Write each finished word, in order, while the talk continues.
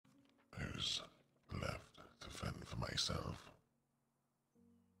myself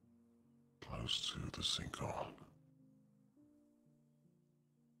close to the sinkhole.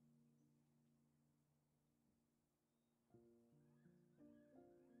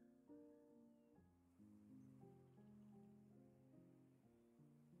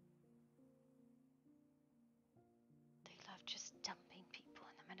 They love just dumping people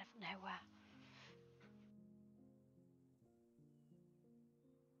in the middle of nowhere.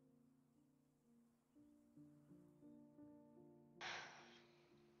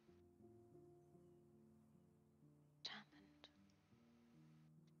 What happened?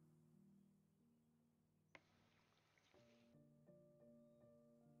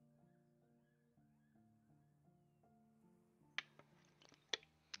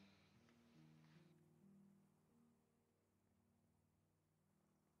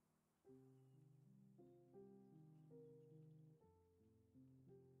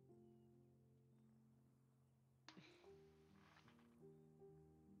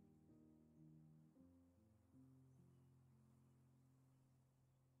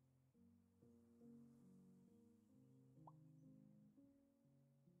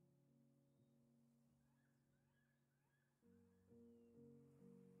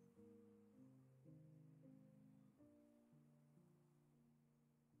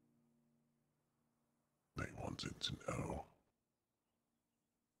 They wanted to know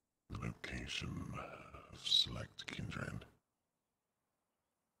the location of select kindred,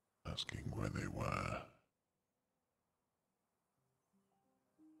 asking where they were.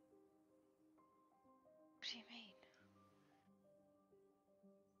 What do you mean?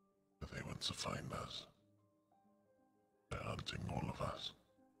 But they want to find us. They're hunting all of us.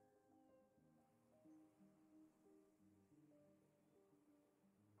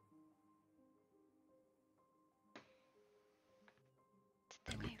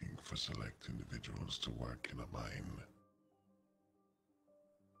 They're looking for select individuals to work in a mine.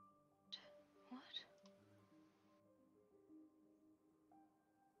 What?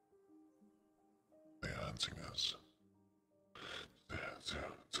 They're hunting us.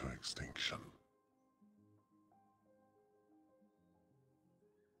 To extinction.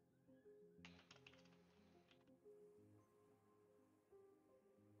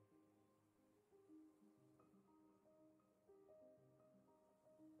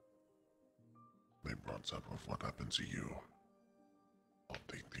 They brought up of what happened to you. What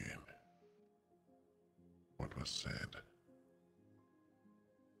they did. What was said.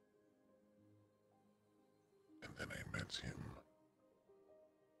 And then I met him.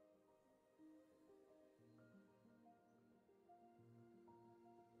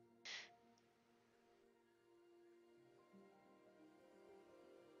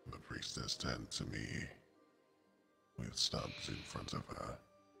 The priestess turned to me with stumps in front of her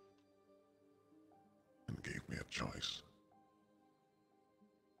and gave me a choice.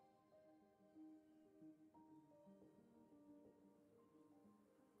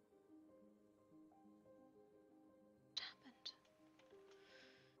 What happened?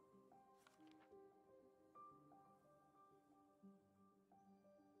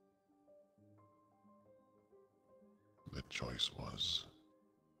 The choice was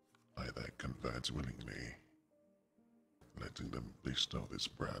either convert willingly, letting them bestow this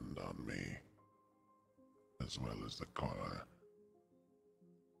brand on me, as well as the collar,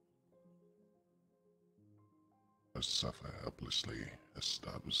 or suffer helplessly as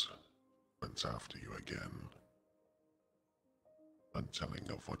Stubbs went after you again, untelling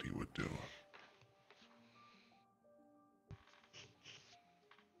of what he would do.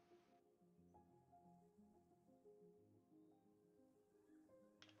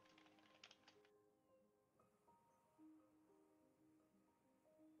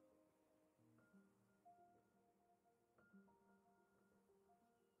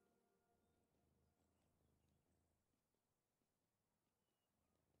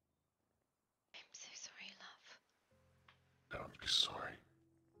 I'm so sorry, love. Don't be sorry.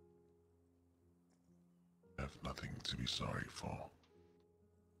 I have nothing to be sorry for.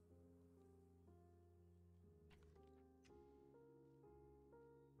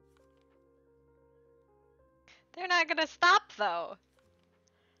 They're not gonna stop, though.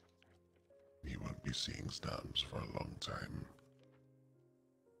 You won't be seeing Stubbs for a long time.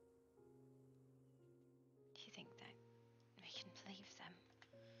 Do you think that we can believe them?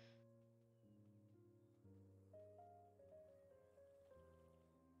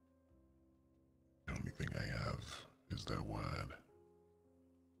 The only thing I have is their word.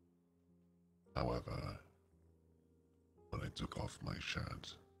 However, when I took off my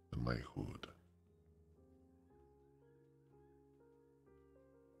shirt and my hood,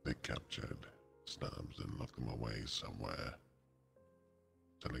 they captured stabs and locked them away somewhere,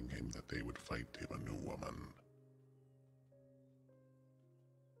 telling him that they would fight him a new woman.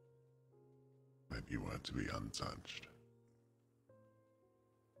 That you were to be untouched.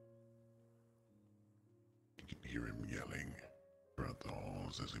 You can hear him yelling throughout the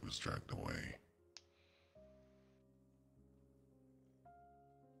halls as he was dragged away.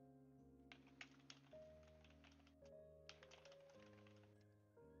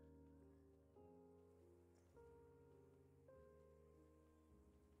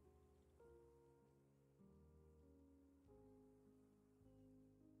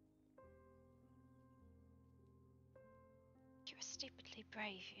 You were stupidly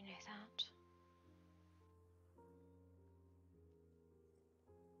brave, you know that.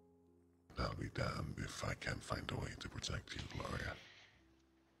 I'll be damned if I can't find a way to protect you, Gloria.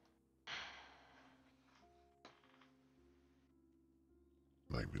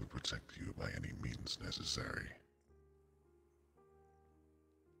 I will protect you by any means necessary.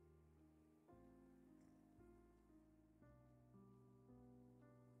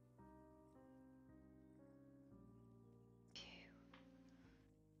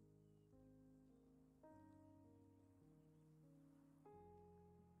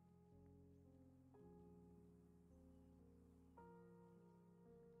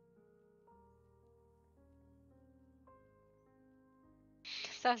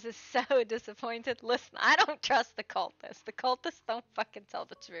 Saz is so disappointed. Listen, I don't trust the cultists. The cultists don't fucking tell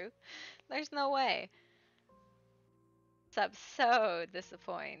the truth. There's no way. Sub's so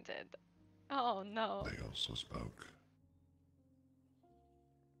disappointed. Oh no. They also spoke.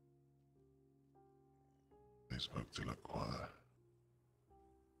 They spoke to Lacroix,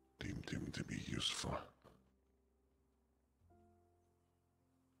 deemed him to be useful.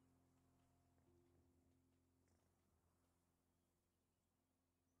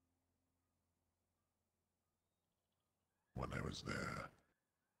 When I was there,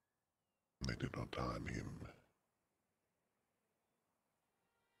 they did not harm him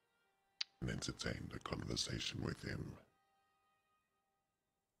and entertained a conversation with him.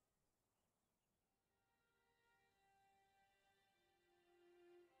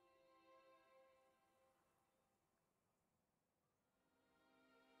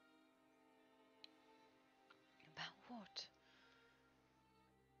 About what?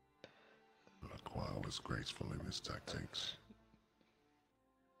 Lacroix was graceful in his tactics,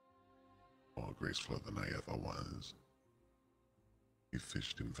 more graceful than I ever was. He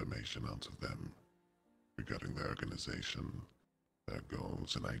fished information out of them regarding their organization, their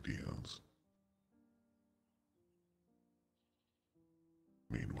goals and ideals.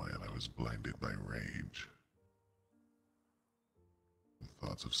 Meanwhile, I was blinded by rage. The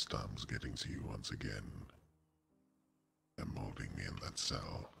thoughts of Stumps getting to you once again, and molding me in that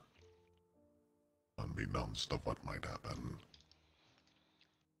cell, unbeknownst of what might happen.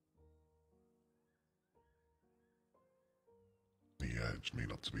 He urged me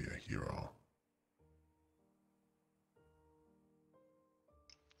not to be a hero.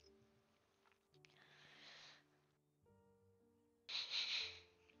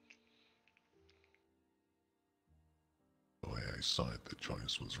 The way I saw it, the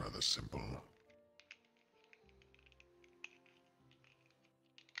choice was rather simple.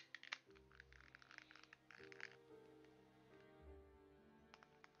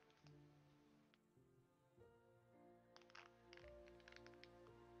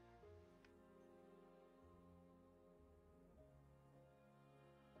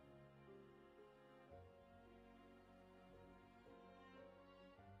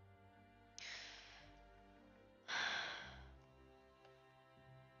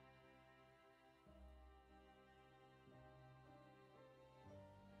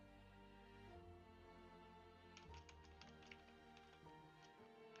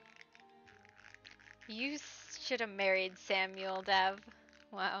 You should have married Samuel, Dev.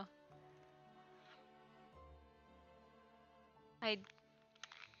 Wow.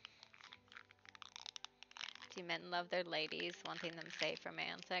 Do men love their ladies, wanting them safe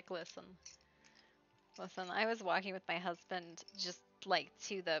romantic? Listen. Listen, I was walking with my husband just like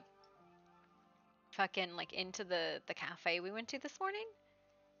to the fucking like into the cafe we went to this morning.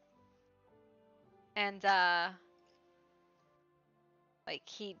 And like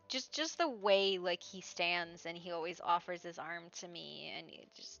he just the way like he stands and he always offers his arm to me and he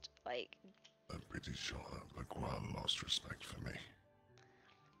just like I'm pretty sure Lacroix lost respect for me.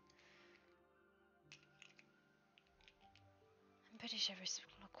 I'm pretty sure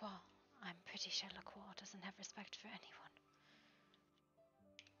Lacroix. I'm pretty sure Lacroix doesn't have respect for anyone.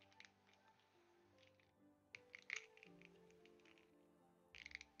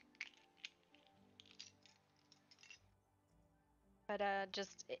 But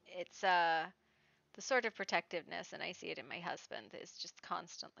it's the sort of protectiveness, and I see it in my husband, is just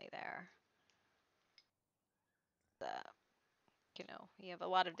constantly there. The we have a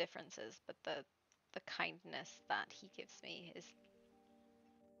lot of differences, but the kindness that he gives me is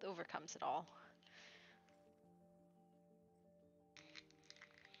overcomes it all.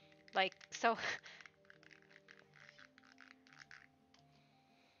 Like, so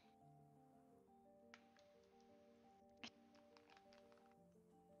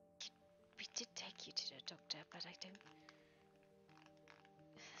we did take you to the doctor, but I don't.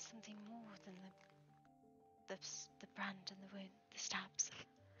 Something more than the brand and the wound, the stabs.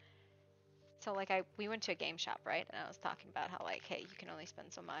 So like we went to a game shop, right? And I was talking about how like, hey, you can only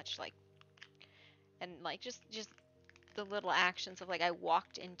spend so much, like, and like just the little actions of like I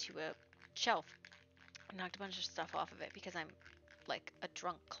walked into a shelf, knocked a bunch of stuff off of it because I'm like a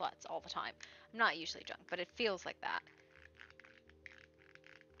drunk klutz all the time. I'm not usually drunk, but it feels like that.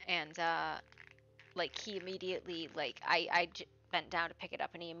 And like he immediately like bent down to pick it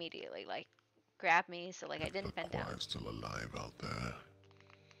up, and he immediately like grabbed me, so like I didn't bend down. If still alive out there,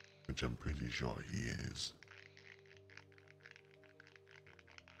 which I'm pretty sure he is.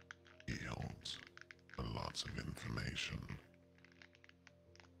 He holds lots of information.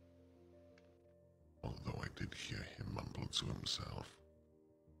 Although I did hear him mumble to himself.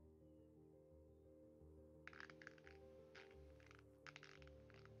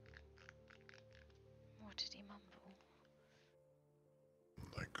 What did he mumble?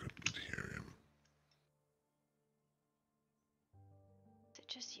 I couldn't hear him. Is it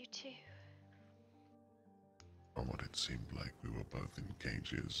just you two? From what it seemed like, we were both in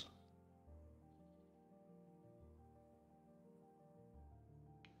cages.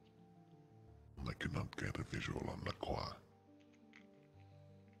 I could not get a visual on Lacroix.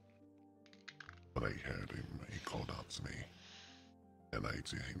 But I heard him, he called out to me. And I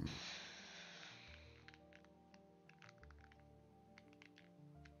to him.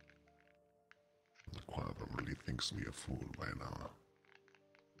 Lacroix really thinks me a fool by now.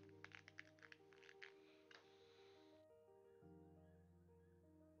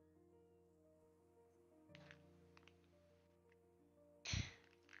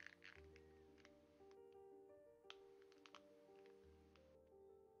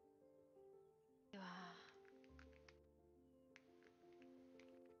 You are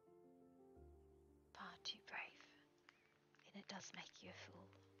far too brave, and it does make you a fool.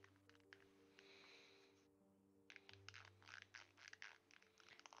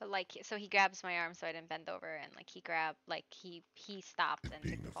 But like, so he grabs my arm so I didn't bend over, and like he stopped and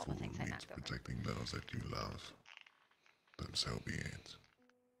took all the things I knocked over. Protecting those that you love. Then so be it.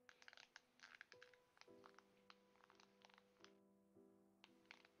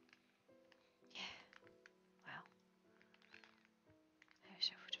 Yeah. Well, I wish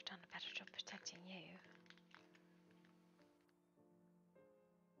I would have done a better job protecting you.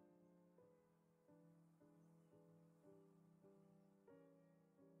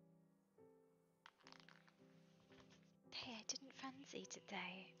 Hey, I didn't fancy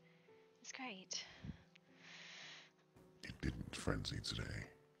today. It's great. It didn't frenzy today.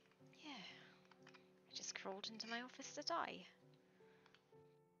 Yeah. I just crawled into my office to die.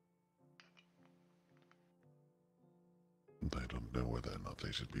 I don't know whether or not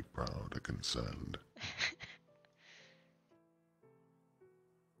they should be proud or concerned.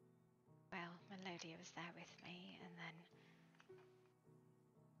 Well, Melodia was there with me, and then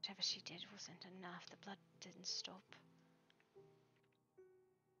whatever she did wasn't enough. The blood didn't stop.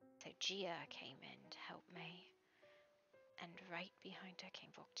 So Gia came in to help me, and right behind her came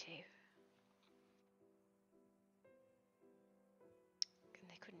Vok 2. And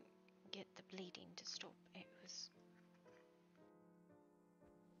they couldn't get the bleeding to stop. It was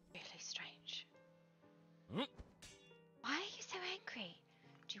really strange. Why are you so angry?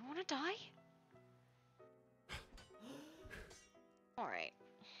 Do you want to die? Alright.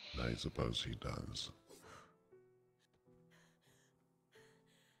 I suppose he does.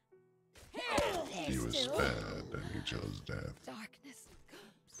 He was spared and he chose death. Darkness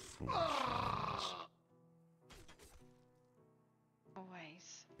comes. Foolish.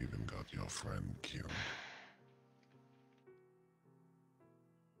 Always. Even got your friend killed.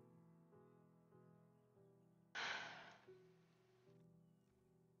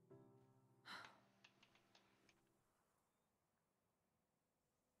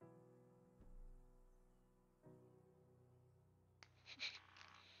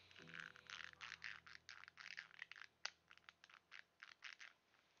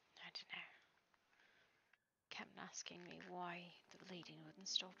 I don't know. Kept asking me why the bleeding wouldn't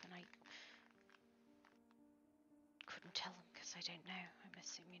stop, and I couldn't tell them because I don't know. I'm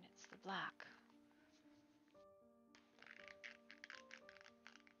assuming it's the black.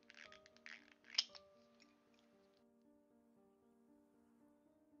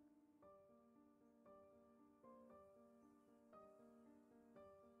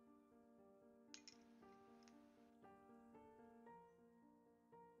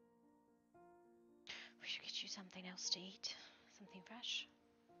 We should get you something else to eat. Something fresh.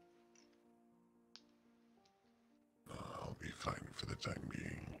 I'll be fine for the time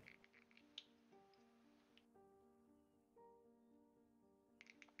being.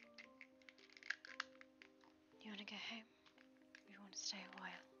 You want to go home? Or you want to stay a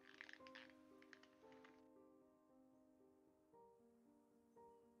while?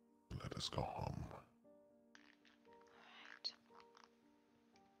 Let us go home. Alright.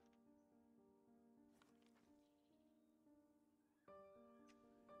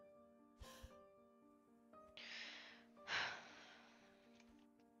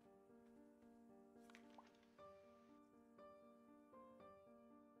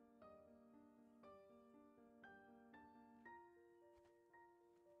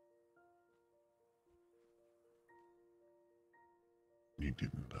 You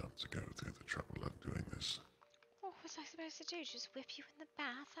didn't have to go through the trouble of doing this. What was I supposed to do? Just whip you in the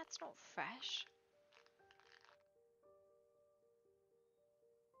bath? That's not fresh.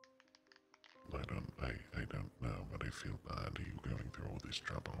 I don't know, but I feel bad you going through all this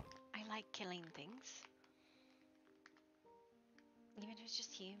trouble. I like killing things. Even if it's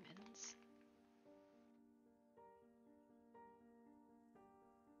just humans.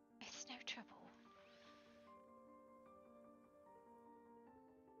 It's no trouble.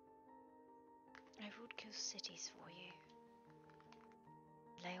 I would kill cities for you.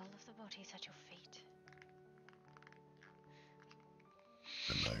 Lay all of the bodies at your feet.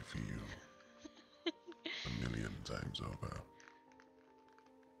 And I for you. 1,000,000 times over.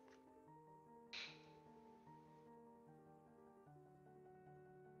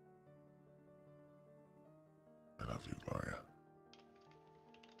 I love you, Gloria.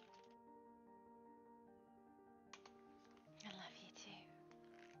 I love you too.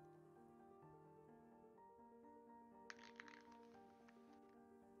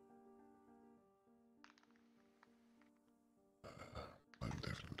 I'm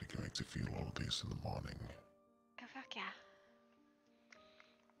definitely going to feel all this in the morning. Oh fuck yeah.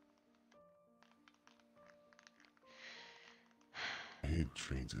 You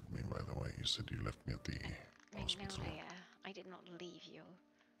treated me, by the way. You said you left me at the hospital. Magnolia, I did not leave you.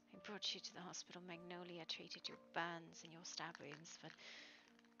 I brought you to the hospital. Magnolia treated your burns and your stab wounds, but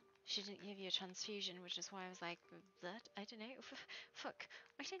she didn't give you a transfusion, which is why I was like, blood? I don't know. Fuck.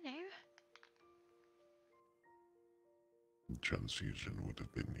 I don't know. Transfusion would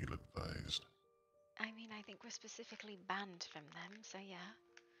have been ill-advised. I mean, I think we're specifically banned from them, so yeah.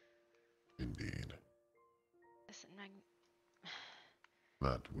 Indeed. Listen,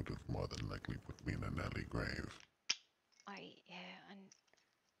 That would have more than likely put me in an early grave. yeah, and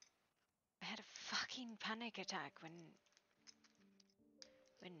I had a fucking panic attack when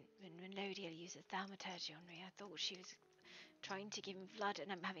Lodia uses thaumaturgy on me. I thought she was trying to give him blood,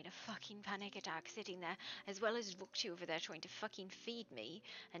 and I'm having a fucking panic attack sitting there, as well as Vukti over there trying to fucking feed me,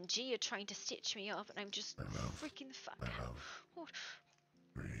 and Gia trying to stitch me up, and I'm just freaking the fuck out. What?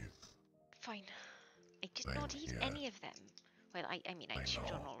 Breathe. Fine. I did Same not eat here. any of them. Well, I mean, I chewed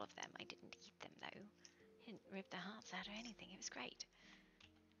on know. all of them. I didn't eat them, though. I didn't rip their hearts out or anything. It was great.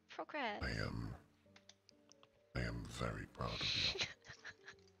 Progress. I am very proud of you.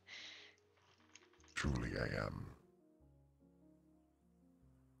 Truly I am.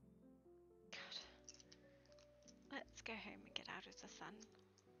 God. Let's go home and get out of the sun.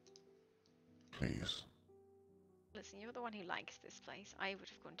 Please. Listen, you're the one who likes this place. I would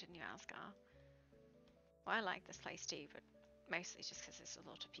have gone to New Asgard. Well, I like this place too, but mostly just because there's a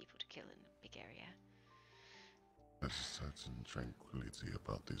lot of people to kill in a big area. There's a certain tranquility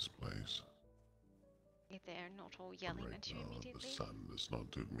about this place. They're not all But yelling right at you now, immediately. the sun does not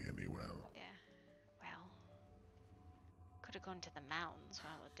do me any well. Yeah. Well, could have gone to the mountains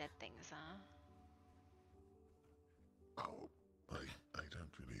where all the dead things are. Oh, I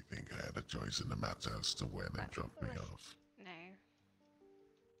don't really think I had a choice in the matter as to where they dropped me off. No.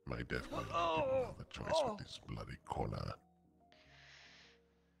 I definitely didn't have a choice with this bloody collar.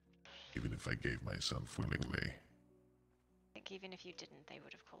 Even if I gave myself willingly. I think even if you didn't, they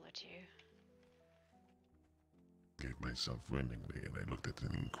would have collared you. Gave myself willingly, and I looked at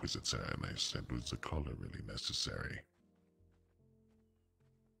an inquisitor and I said, was the collar really necessary?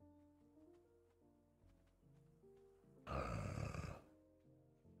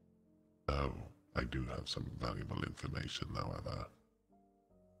 Oh, I do have some valuable information, however.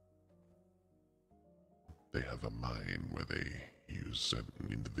 They have a mine where they use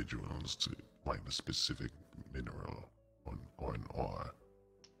certain individuals to find a specific mineral or an ore.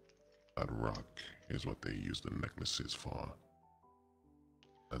 That rock is what they use the necklaces for.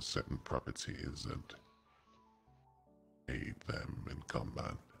 Has certain properties that aid them in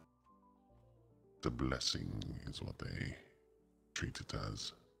combat. The blessing is what they treat it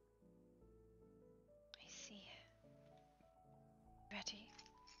as. I see. Ready?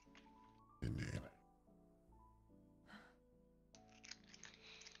 Indeed.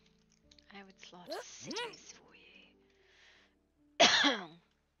 I would slaughter cities for you.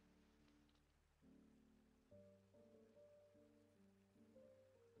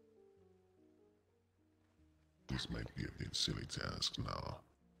 This might be a bit silly to ask now.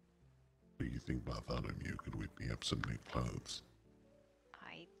 Do you think Bartholomew could whip me up some new clothes?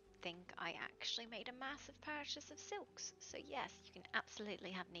 I think I actually made a massive purchase of silks, so yes, you can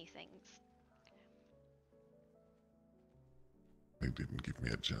absolutely have new things. They didn't give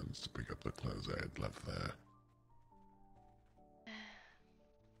me a chance to pick up the clothes I had left there.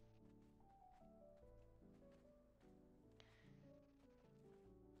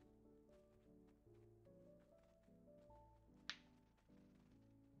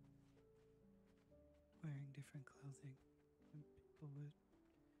 Wearing different clothing, and people were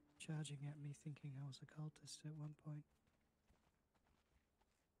charging at me thinking I was a cultist at one point.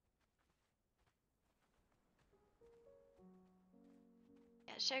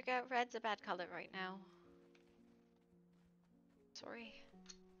 Yeah, sugar, red's a bad color right now. Sorry.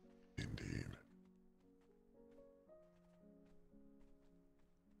 Indeed.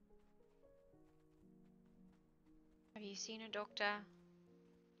 Have you seen a doctor?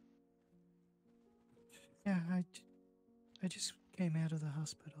 Yeah, I just came out of the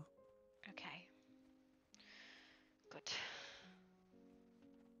hospital. Okay. Good.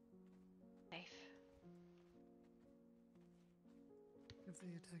 Safe. Have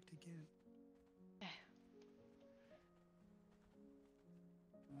they attacked again? No.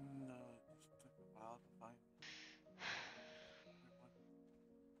 No, it just took a while to find everyone.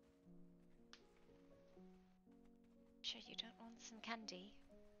 Sure you don't want some candy?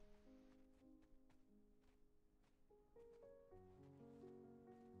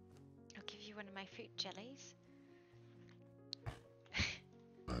 I'll give you one of my fruit jellies.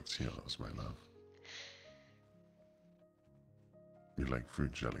 That's yours, my love. You like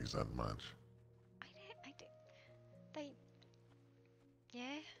fruit jellies that much? I do. They...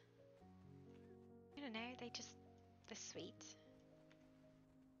 Yeah? I don't know, they're sweet.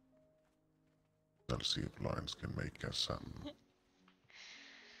 I'll see if Lawrence can make us some.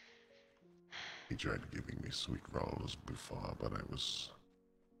 He tried giving me sweet rolls before, but I was...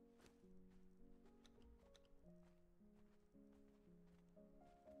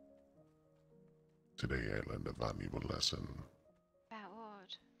 Today I learned a valuable lesson. About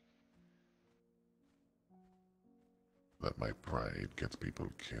what? That my pride gets people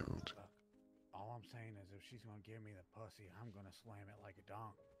killed. Look, all I'm saying is if she's gonna give me the pussy, I'm gonna slam it like a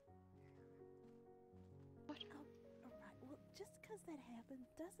donk. What? Oh, alright. Well, just because that happened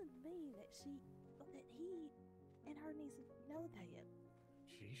doesn't mean that he and her needs to know that.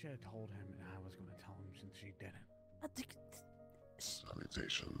 She should have told him and I was gonna tell him since she didn't.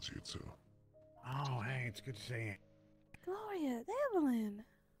 Salutations, you two. Oh, hey, it's good to see you. Gloria, Evelyn.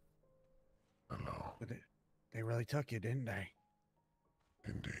 Hello. But they really took you, didn't they?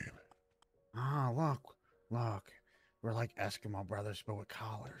 Indeed. Ah, look. We're like Eskimo brothers, but with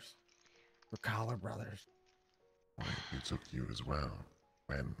collars. We're collar brothers. Wait, he took you as well.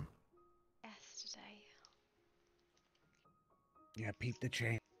 When? Yesterday. Yeah, peep the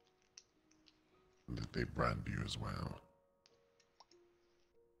chain. Did they brand you as well?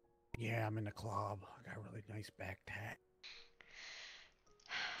 Yeah, I'm in the club. I got a really nice back tat.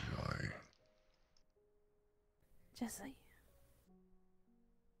 Joy. Jesse.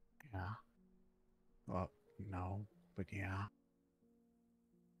 Yeah. Well, no, but yeah.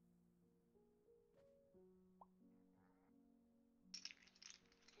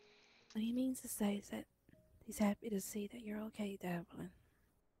 What he means to say is that he's happy to see that you're okay, Evelyn.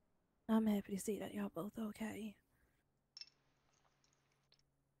 I'm happy to see that y'all both okay.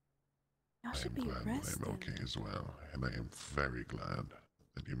 Y'all I should am be glad that resting. I'm okay as well, and I am very glad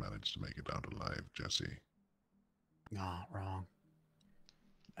that you managed to make it out alive, Jesse. No, wrong.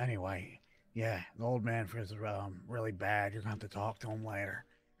 Anyway, yeah, the old man feels really bad. You're going to have to talk to him later.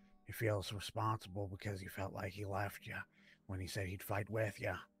 He feels responsible because he felt like he left you when he said he'd fight with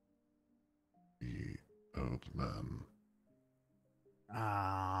you. The old man.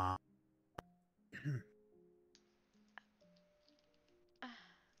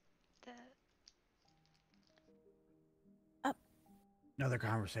 Another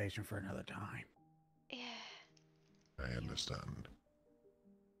conversation for another time. Yeah. I understand.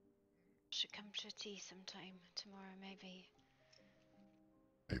 Should come to tea sometime tomorrow, maybe.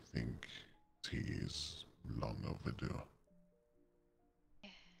 I think tea is long overdue. Yeah.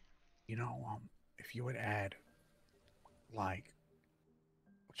 You know, if you would add, like,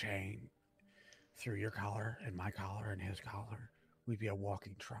 chain through your collar and my collar and his collar, we'd be a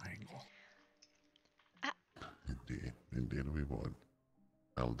walking triangle. Indeed, indeed we would.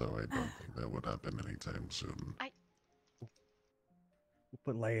 Although I don't think that would happen anytime soon. We'll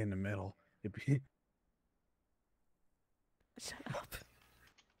put Leia in the middle. It'd be, Shut up.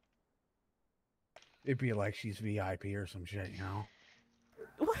 it'd be like she's VIP or some shit, you know?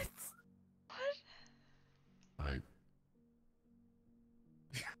 What? What? I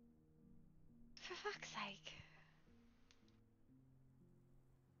For fuck's sake.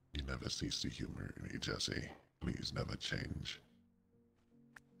 You never cease to humor me, Jesse. Please never change.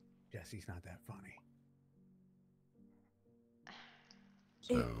 Jesse's not that funny.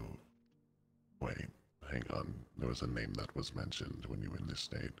 So, wait, hang on. There was a name that was mentioned when you were in this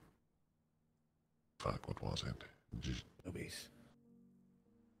state. Fuck, what was it? Boobies.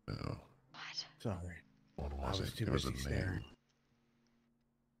 No. What? Sorry. What I was was it? too It was a busy name. staring.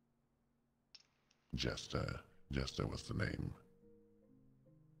 Jester. Jester was the name.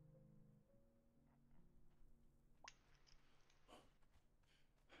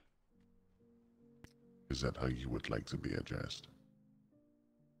 Is that how you would like to be addressed?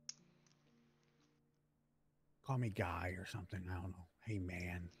 Call me Guy or something. I don't know. Hey,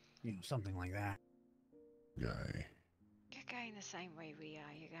 man. You know, something like that. Guy. You're going the same way we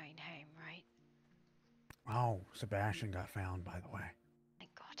are. You're going home, right? Oh, Sebastian got found, by the way.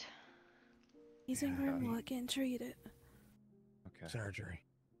 Thank God. He's in Yeah, room lock getting treated. Okay. Surgery.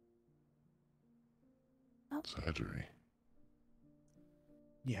 Surgery.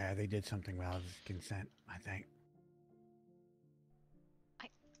 Yeah, they did something without his consent, I think.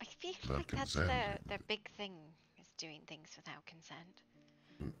 I feel Without like that's consent. their big thing, is doing things without consent.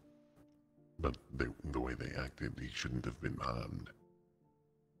 But the way they acted, he shouldn't have been harmed.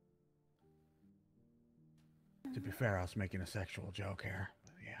 To be fair, I was making a sexual joke here.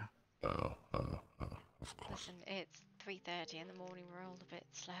 But yeah. Of course. Listen, it's 3:30 in the morning. We're all a bit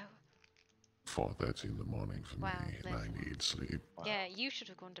slow. 4:30 in the morning for Wow, me, and I listen. need sleep. Yeah, you should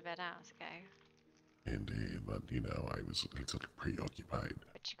have gone to bed hours ago. Indeed, but you know, I was a little preoccupied.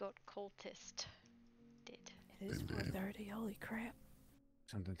 But you got cultist. Did. It is Indeed. 4:30. Holy crap.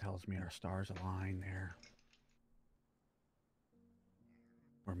 Something tells me our stars align there.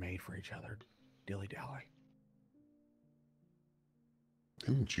 We're made for each other. Dilly-dally.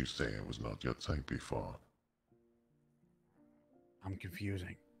 Didn't you say I was not your type before? I'm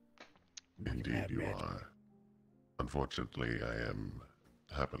confusing. I'm like a Indeed bad you bitch. are. Unfortunately, I am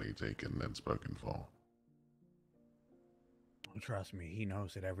happily taken and spoken for. Oh, trust me, he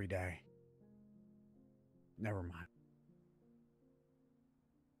knows it every day. Never mind.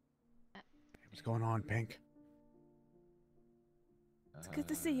 What's going on, Pink? It's good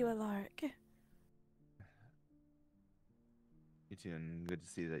to see you, Alaric. You too, and good to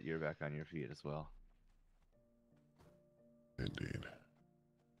see that you're back on your feet as well. Indeed.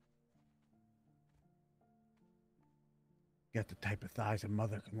 Got the type of thighs a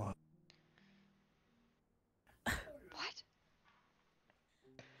mother can love. What?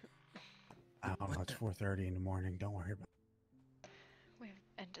 I don't know, it's 4:30 in the morning. Don't worry about it. We've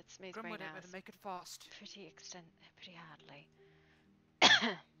ended Smooth Grandma Brain better Hours make it fast. pretty hardly.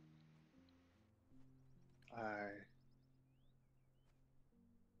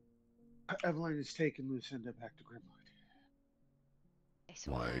 Evelyn is taking Lucinda back to Grimwood. It's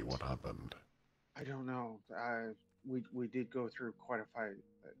all Why? right. What happened? I don't know. We did go through quite a fight.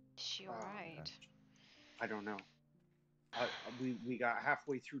 But, Is she alright? I don't know. We got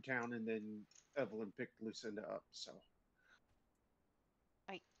halfway through town and then Evelyn picked Lucinda up. So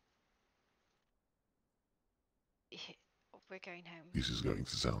We're going home. This is going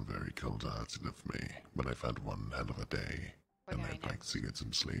to sound very cold-hearted of me, but I've had one hell of a day, We're and going I'd like to get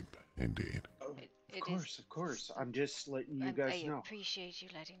some sleep. Indeed. of course. I'm just letting you And guys I know. appreciate you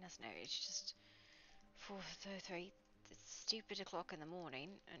letting us know. It's just 4:03. It's stupid o'clock in the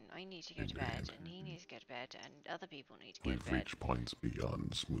morning, and I need to go to bed, Indeed. and he needs to go to bed, and other people need to go to We've bed. reached points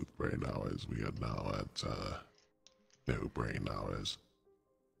beyond smooth brain hours. We are now at no brain hours.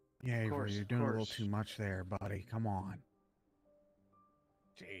 Yeah, Avery, course, you're of doing a little course. too much there, buddy. Come on.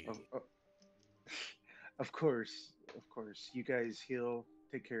 Gee. Of course. You guys heal.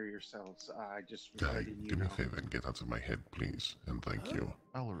 Take care of yourselves. I just was Guy, letting you do me know. a favor and get out of my head, please, and thank you.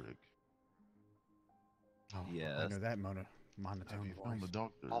 Alaric. Oh, I Yes. know that monotone Have you voice. found the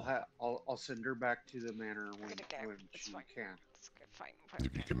doctor? I'll send her back to the manor We're when gonna go. It's she fine. can. Let's go find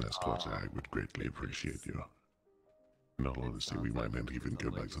If you can escort her, I would greatly appreciate you. In all honesty, we sounds might like- not it even sounds go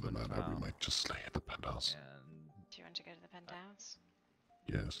like back to you've the been manor. We found. might just stay at the penthouse. And Do you want to go to the penthouse?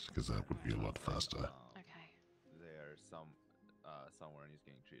 Yes, because that would be a lot faster. Okay. They are somewhere and he's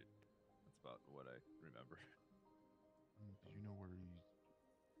getting treated. That's about what I remember. Do you know where he's...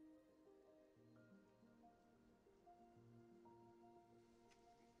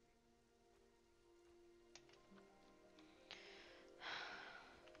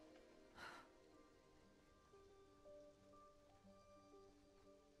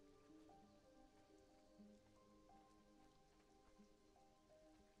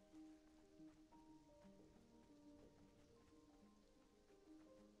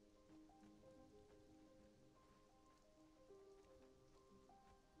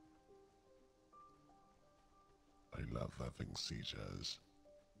 I love having seizures.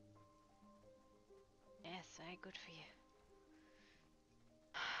 Yes, very good for you.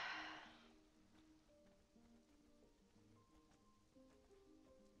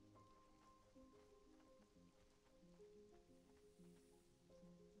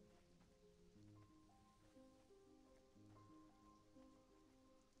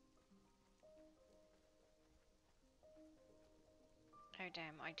 Oh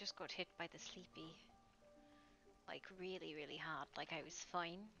damn, I just got hit by the sleepy. Like really, really hard. Like I was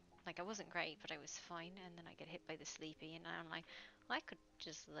fine. Like I wasn't great, but I was fine. And then I get hit by the sleepy and I'm like, I could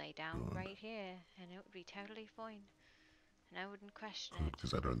just lay down Good. right here and it would be totally fine. And I wouldn't question Good, it.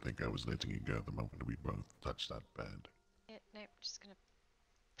 because I don't think I was letting you go the moment we both touched that bed. Yeah, nope, just gonna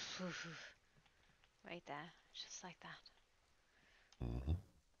right there. Just like that. Mm-hmm.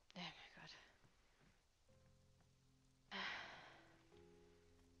 Oh my god.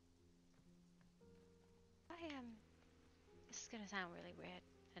 This is gonna sound really weird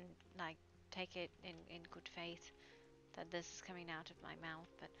and like take it in good faith that this is coming out of my mouth,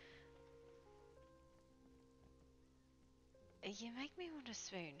 but you make me want to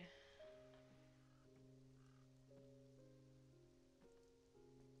swoon.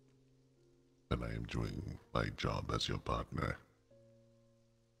 And I am doing my job as your partner.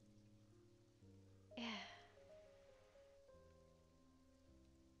 Yeah.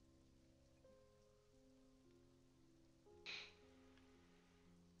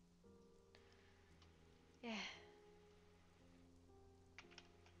 Yeah.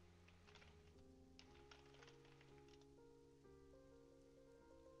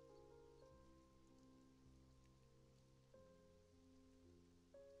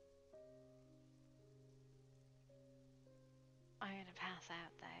 I'm gonna pass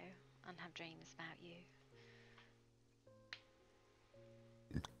out though and have dreams about you.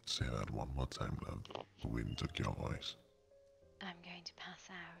 Say that one more time, love. The wind took your voice. I'm going to pass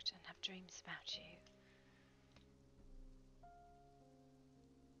out and have dreams about you.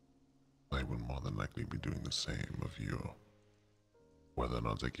 I will more than likely be doing the same of you. Whether or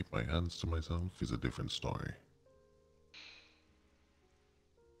not I keep my hands to myself is a different story.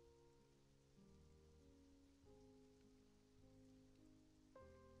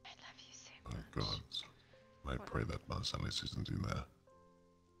 I love you so Oh much. God. I What? pray that Marcellus isn't in there.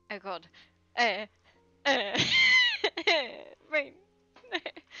 Oh god. Rain.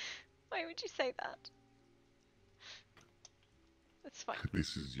 Why would you say that? It's fine.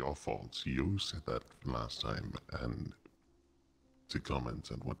 This is your fault. You said that last time, and to comment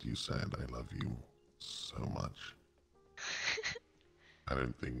on what you said, I love you so much. I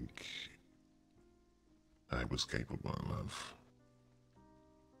don't think I was capable of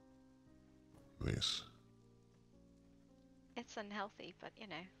this. It's unhealthy, but you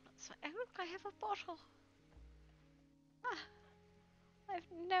know, that's fine. Oh look, I have a bottle. Ah, I have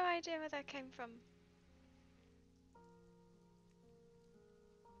no idea where that came from.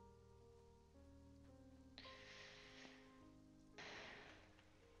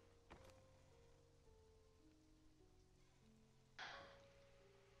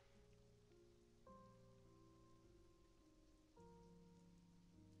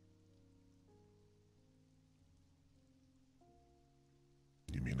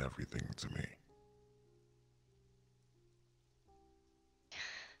 You mean everything to me.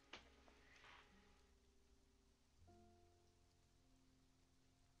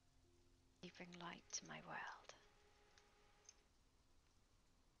 You bring light to my world.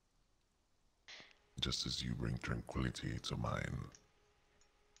 Just as you bring tranquility to mine.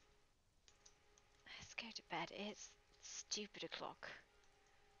 Let's go to bed. It's stupid o'clock.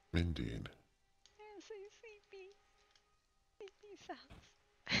 Indeed. I'm so sleepy. Sleepy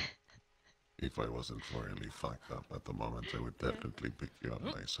sounds. If I wasn't royally fucked up at the moment, I would Yeah. definitely pick you up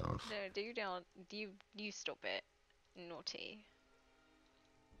myself. No, do you don't. You stop it. Naughty.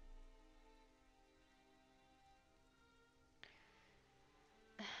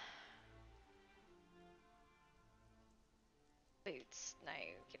 Boots. No,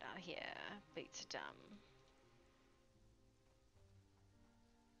 get out of here. Boots are dumb.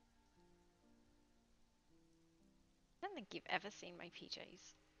 I don't think you've ever seen my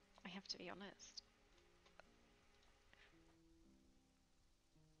PJs. I have to be honest.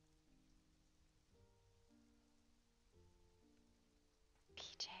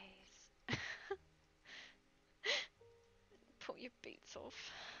 PJs. Pull your boots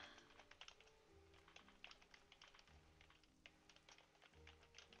off.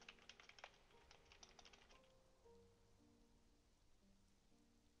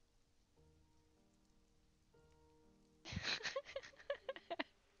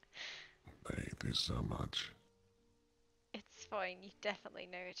 I hate this so much. It's fine, you definitely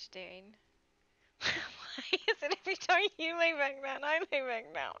know what you're doing. Why is it every time you lay back down, I lay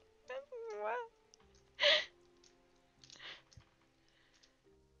back down? What?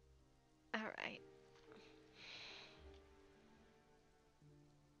 Alright.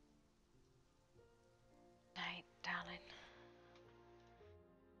 Night, darling.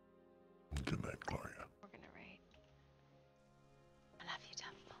 Good night, Gloria. We're gonna raid. I love you,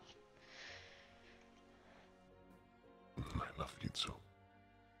 Temple. I love you too.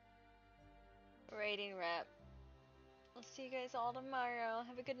 Raiding rep. I'll see you guys all tomorrow.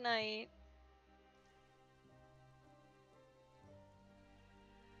 Have a good night.